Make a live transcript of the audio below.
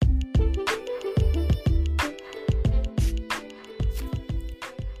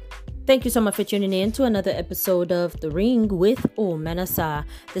Thank you so much for tuning in to another episode of The Ring with Omenasa.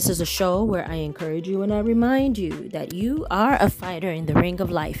 This is a show where I encourage you and I remind you that you are a fighter in the ring of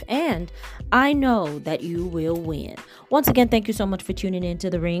life, and I know that you will win. Once again, thank you so much for tuning in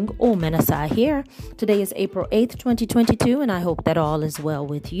to The Ring. Omenasa here. Today is April 8th, 2022, and I hope that all is well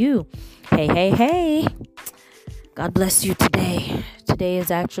with you. Hey. God bless you today. Today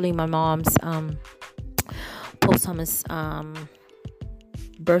is actually my mom's posthumous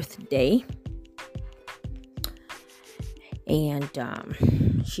birthday, and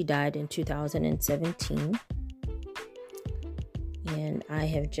she died in 2017, and I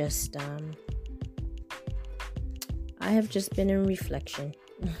have just been in reflection.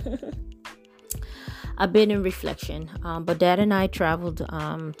 I've been in reflection, but Dad and I traveled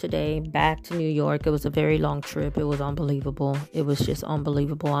today back to New York. It was a very long trip. It was unbelievable. It was just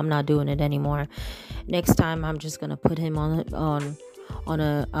unbelievable. I'm not doing it anymore. Next time, I'm just gonna put him on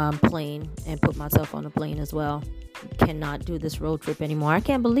a plane and put myself on a plane as well. Cannot do this road trip anymore. I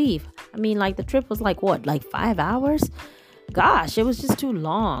can't believe. The trip was like 5 hours? Gosh, it was just too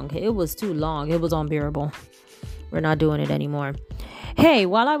long. It was too long. It was unbearable. We're not doing it anymore. Hey,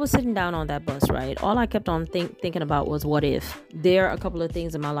 while I was sitting down on that bus, right, all I kept on thinking about was what if. There are a couple of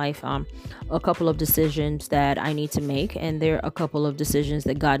things in my life, a couple of decisions that I need to make, and there are a couple of decisions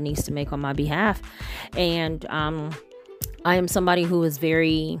that God needs to make on my behalf. And I am somebody who is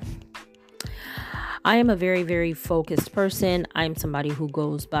I am a very, very focused person. I am somebody who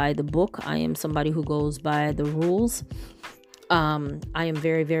goes by the book. I am somebody who goes by the rules. I am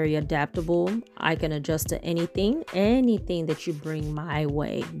very, very adaptable. I can adjust to anything that you bring my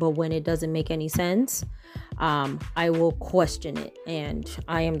way. But when it doesn't make any sense, I will question it. And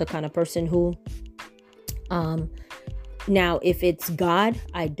I am the kind of person who, now, if it's God,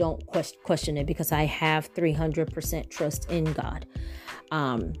 I don't question it because I have 300% trust in God.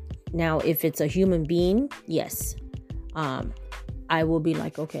 Now, if it's a human being, yes, I will be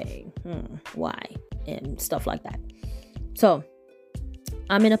like, okay, why? And stuff like that. So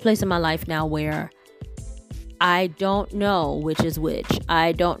I'm in a place in my life now where I don't know which is which.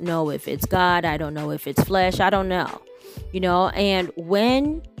 I don't know if it's God. I don't know if it's flesh. I don't know, and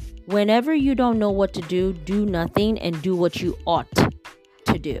whenever you don't know what to do nothing and do what you ought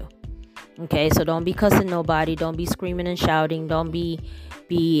to do. Okay, so don't be cussing nobody. Don't be screaming and shouting. Don't be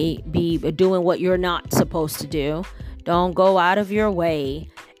doing what you're not supposed to do. Don't go out of your way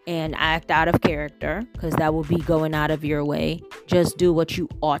and act out of character, because that will be going out of your way. Just do what you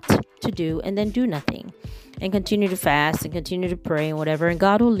ought to do and then do nothing. And continue to fast and continue to pray and whatever. And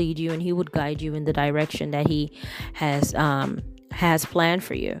God will lead you and He would guide you in the direction that He has planned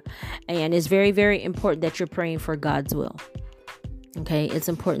for you. And it's very, very important that you're praying for God's will. Okay, it's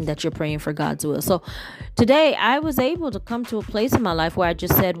important that you're praying for God's will. So today I was able to come to a place in my life where I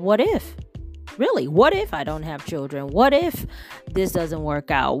just said, what if? Really, what if I don't have children? What if this doesn't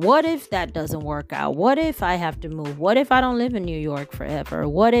work out? What if that doesn't work out? What if I have to move? What if I don't live in New York forever?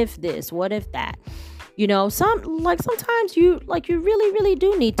 What if this? What if that? Sometimes you really, really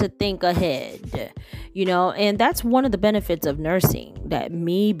do need to think ahead, and that's one of the benefits of nursing. That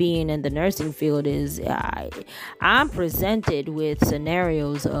me being in the nursing field is I'm presented with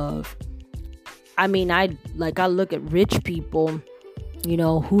scenarios of, I look at rich people,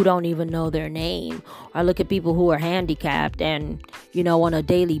 who don't even know their name. I look at people who are handicapped and, on a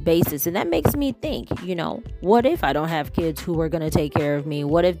daily basis. And that makes me think, what if I don't have kids who are going to take care of me?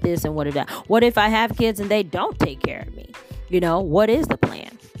 What if this and what if that? What if I have kids and they don't take care of me? What is the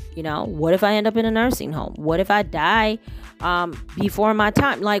plan? What if I end up in a nursing home? What if I die before my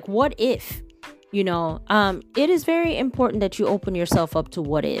time? What if? It is very important that you open yourself up to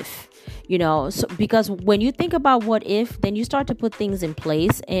what if. Because when you think about what if, then you start to put things in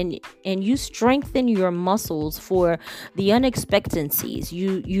place and you strengthen your muscles for the unexpectancies.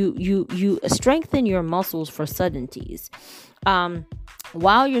 You strengthen your muscles for suddenties.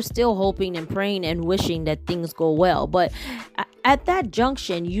 While you're still hoping and praying and wishing that things go well. But at that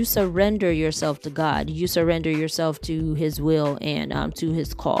junction, you surrender yourself to God. You surrender yourself to His will and to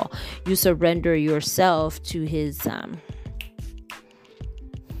His call. You surrender yourself to His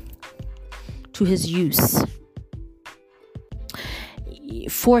use,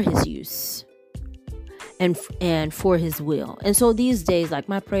 for His use, and for His will. And so these days,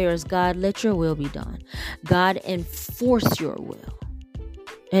 my prayer is, God, let your will be done. God, enforce your will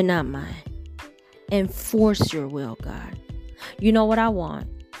and not mine. Enforce your will, God. You know what I want.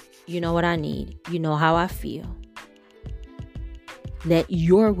 You know what I need. You know how I feel. Let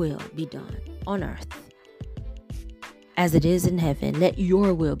your will be done on earth as it is in heaven. Let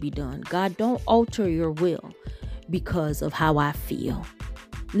your will be done. God, don't alter your will because of how I feel.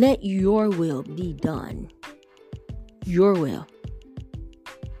 Let your will be done. Your will.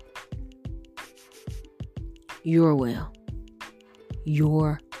 Your will.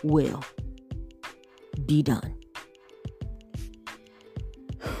 Your will be done.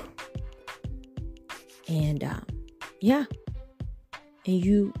 And yeah. And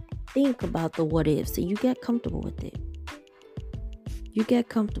you think about the what ifs and you get comfortable with it. You get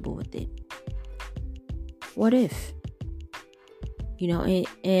comfortable with it. What if? You know,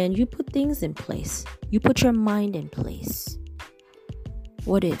 and you put things in place. You put your mind in place.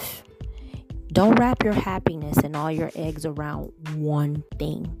 What if? Don't wrap your happiness and all your eggs around one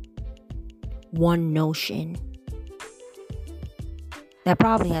thing, one notion that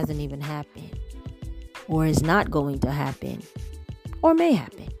probably hasn't even happened, or is not going to happen, or may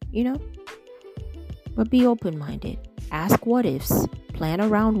happen, you know? But be open-minded. Ask what ifs. Plan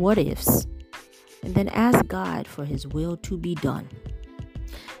around what ifs. And then ask God for his will to be done.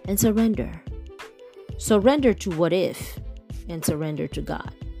 And surrender. Surrender to what if and surrender to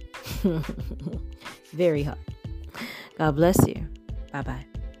God. Very hard. God bless you. Bye-bye.